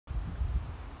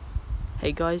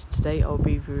Hey guys, today I'll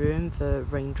be reviewing the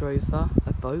Range Rover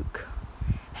Evoque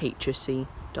HSE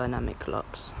Dynamic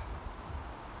Lux.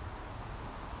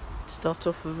 Start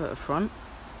off with at the front.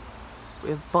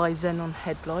 We have bi-xenon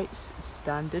headlights as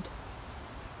standard.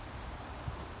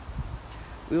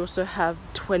 We also have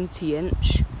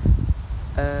 20-inch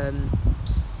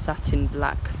satin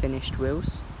black finished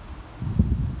wheels.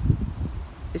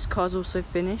 This car's also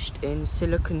finished in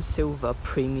silicon silver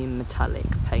premium metallic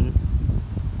paint.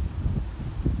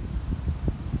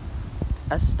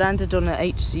 As standard on an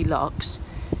HSE Lux,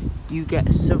 you get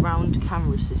a surround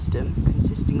camera system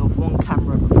consisting of one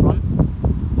camera at the front,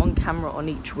 one camera on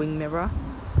each wing mirror,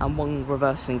 and one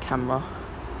reversing camera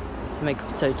to make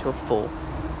up a total of 4.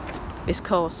 This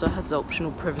car also has the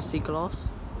optional privacy glass,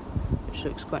 which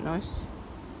looks quite nice.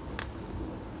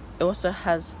 It also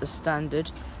has a standard,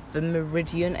 the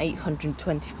Meridian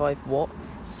 825 watt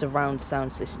surround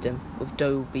sound system with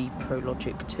Dolby Pro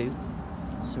Logic 2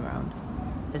 surround.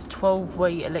 There's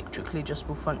 12-way electrically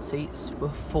adjustable front seats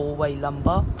with 4-way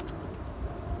lumbar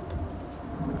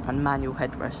and manual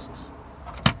headrests.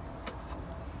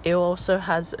 It also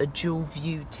has a dual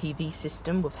view TV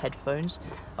system with headphones.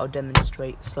 I'll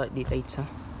demonstrate slightly later.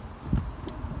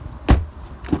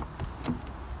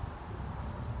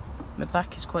 My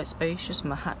back is quite spacious,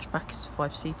 my hatchback is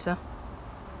 5-seater.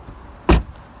 You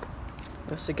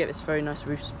also get this very nice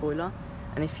roof spoiler.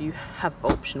 And if you have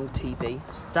optional TV,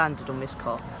 standard on this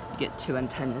car, you get 2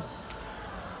 antennas.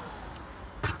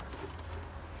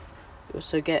 You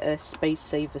also get a space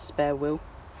saver spare wheel,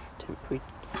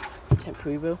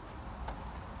 temporary wheel.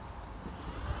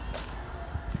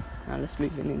 Now let's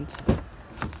move into the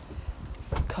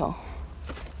car.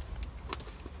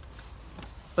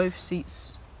 Both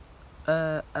seats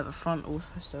at the front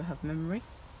also have memory.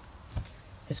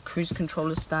 There's cruise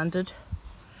control as standard,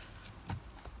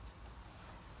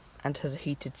 and has a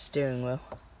heated steering wheel,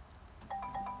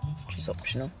 which is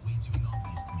optional.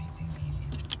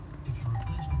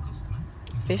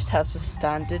 This has the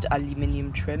standard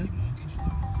aluminium trim,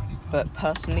 but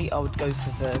personally I would go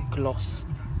for the gloss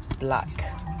black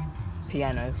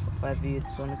piano, whatever you'd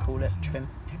want to call it, trim.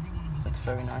 That's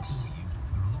very nice.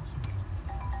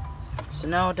 So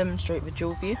now I'll demonstrate the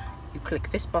dual view. You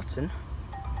click this button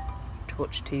to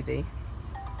watch TV.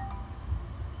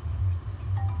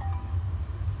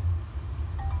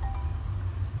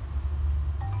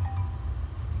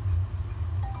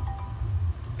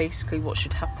 Basically what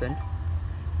should happen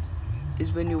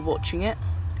is when you're watching it,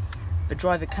 the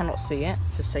driver cannot see it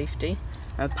for safety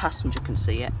and a passenger can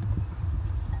see it.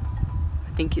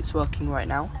 I think it's working right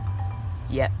now.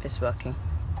 Yep, it's working.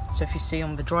 So if you see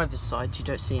on the driver's side you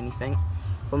don't see anything,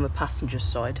 on the passenger's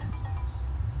side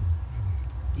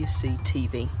you see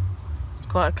TV. It's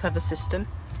quite a clever system.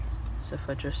 So if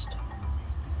I just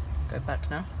go back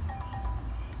now.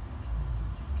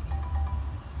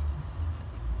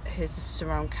 Here's a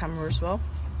surround camera as well.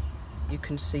 You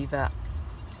can see that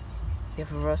you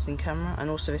have a reversing camera, and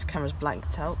also this camera's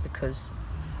blanked out because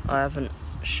I haven't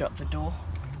shut the door.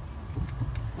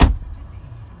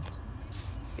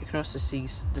 You can also see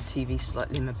the TV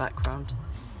slightly in the background,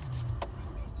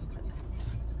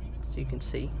 so you can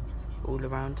see all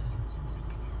around.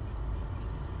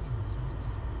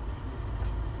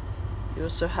 You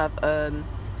also have a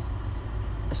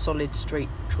solid state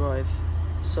drive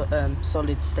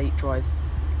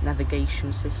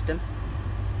navigation system,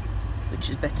 which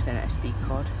is better than an SD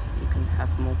card. You can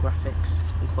have more graphics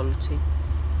and quality.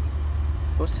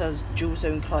 It also has dual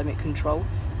zone climate control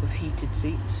with heated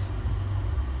seats.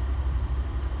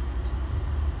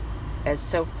 There's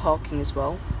self parking as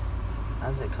well,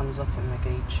 as it comes up in the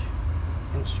gauge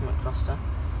instrument cluster.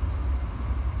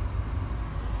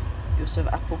 You also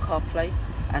have Apple CarPlay,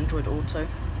 Android Auto.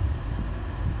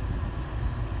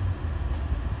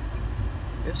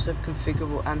 We also have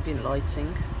configurable ambient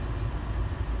lighting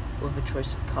with a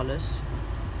choice of colours,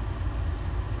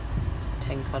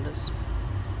 10 colours.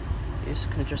 You also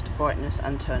can adjust the brightness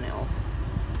and turn it off.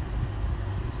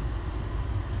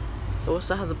 It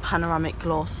also has a panoramic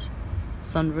glass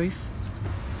sunroof.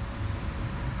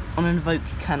 On an Evoque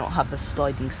you cannot have the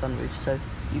sliding sunroof, so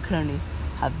you can only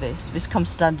have this. This comes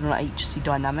standard on HSE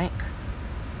Dynamic,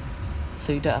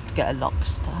 so you don't have to get a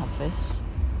Lux to have this.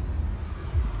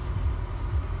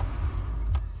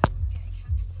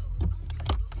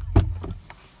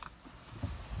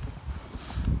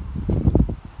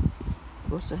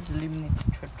 It also has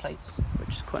illuminated tread plates,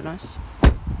 which is quite nice.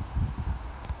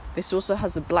 This also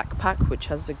has a black pack, which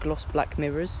has the gloss black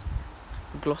mirrors,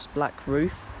 a gloss black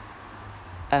roof,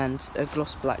 and a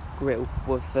gloss black grille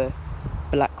with the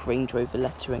black Range Rover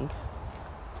lettering.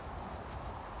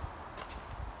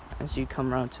 As you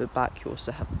come around to the back, you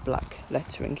also have black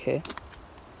lettering here.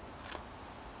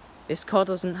 This car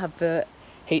doesn't have the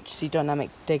HSE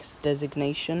dynamic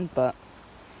designation, but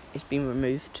it's been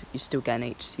removed. You still get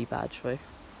an HSE badge though.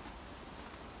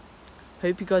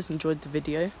 Hope you guys enjoyed the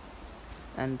video,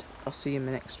 and I'll see you in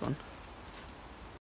the next one.